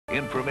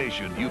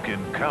information you can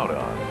count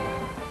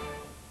on.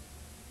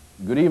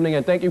 Good evening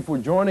and thank you for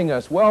joining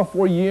us. Well,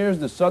 for years,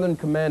 the Southern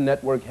Command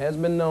Network has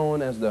been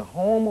known as the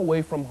home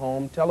away from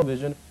home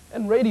television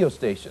and radio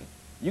station.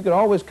 You can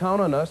always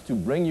count on us to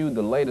bring you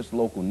the latest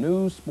local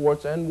news,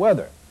 sports, and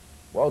weather.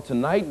 Well,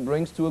 tonight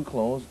brings to a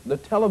close the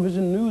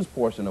television news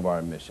portion of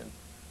our mission.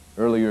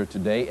 Earlier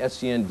today,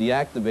 SCN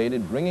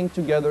deactivated, bringing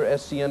together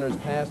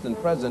SCNers past and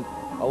present,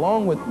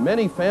 along with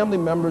many family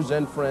members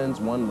and friends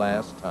one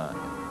last time.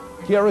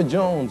 Kiara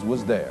Jones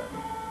was there.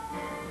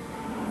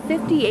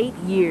 58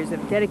 years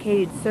of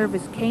dedicated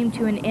service came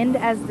to an end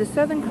as the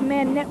Southern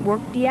Command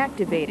Network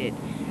deactivated.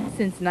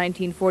 Since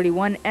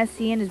 1941,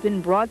 SCN has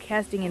been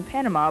broadcasting in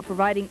Panama,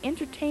 providing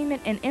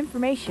entertainment and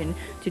information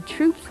to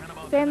troops,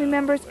 family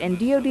members, and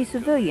DoD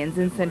civilians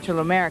in Central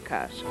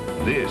America.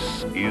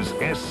 This is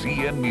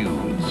SCN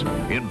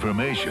News,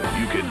 information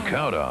you can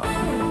count on.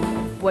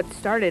 What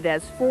started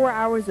as 4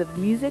 hours of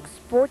music,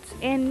 sports,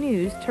 and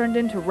news turned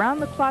into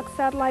round-the-clock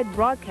satellite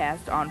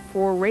broadcast on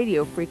 4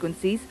 radio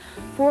frequencies,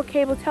 4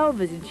 cable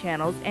television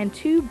channels, and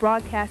 2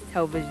 broadcast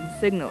television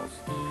signals.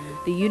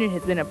 The unit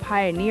has been a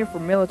pioneer for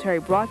military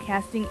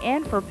broadcasting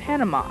and for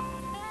Panama.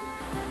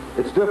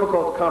 It's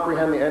difficult to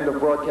comprehend the end of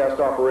broadcast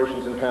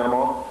operations in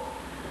Panama.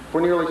 For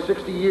nearly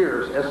 60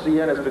 years,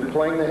 SCN has been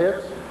playing the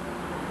hits,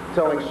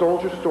 telling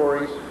soldier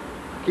stories,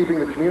 keeping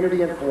the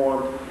community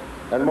informed,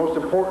 and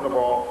most important of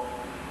all,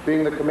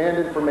 being the command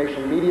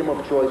information medium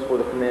of choice for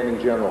the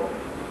commanding general.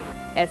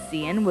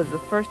 SCN was the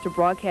first to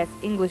broadcast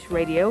English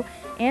radio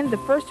and the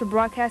first to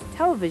broadcast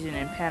television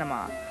in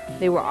Panama.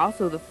 They were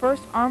also the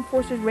first Armed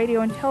Forces radio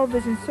and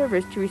television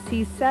service to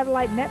receive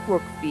satellite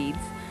network feeds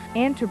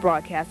and to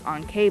broadcast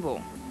on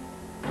cable.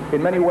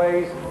 In many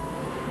ways,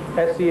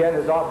 SCN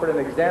has offered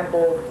an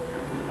example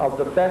of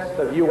the best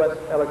of U.S.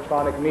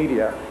 electronic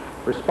media,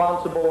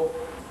 responsible,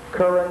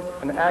 current,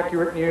 and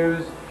accurate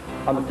news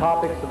on the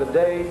topics of the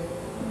day,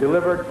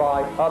 delivered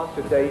by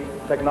up-to-date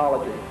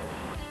technology.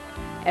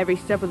 Every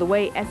step of the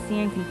way,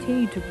 SCN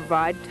continued to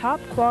provide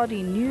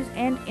top-quality news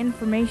and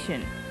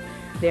information.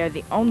 They are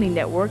the only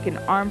network in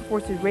Armed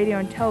Forces radio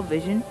and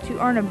television to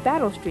earn a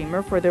battle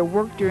streamer for their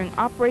work during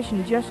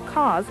Operation Just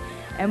Cause,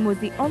 and was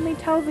the only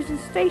television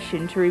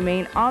station to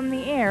remain on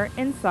the air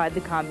inside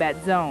the combat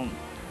zone.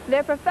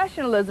 Their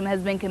professionalism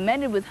has been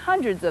commended with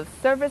hundreds of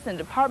Service and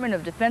Department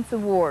of Defense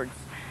awards.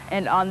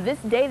 And on this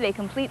day, they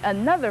complete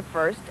another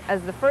first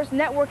as the first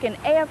network in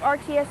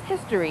AFRTS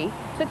history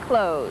to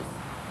close.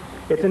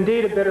 It's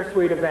indeed a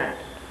bittersweet event.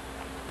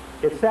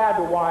 It's sad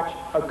to watch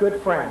a good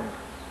friend,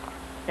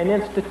 an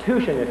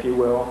institution, if you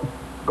will,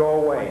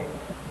 go away.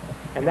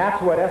 And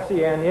that's what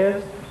SCN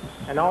is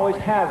and always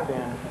has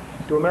been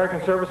to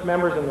American service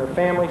members and their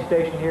families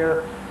stationed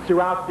here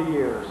throughout the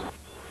years.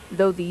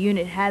 Though the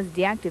unit has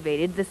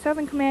deactivated, the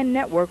Southern Command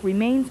Network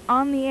remains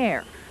on the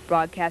air,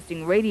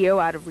 broadcasting radio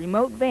out of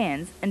remote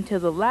bands until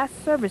the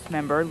last service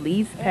member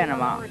leaves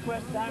Panama.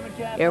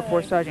 Air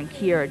Force Sergeant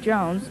Kiara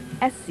Jones,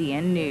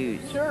 SCN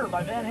News. Sure,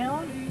 by Van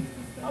Halen?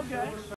 Okay.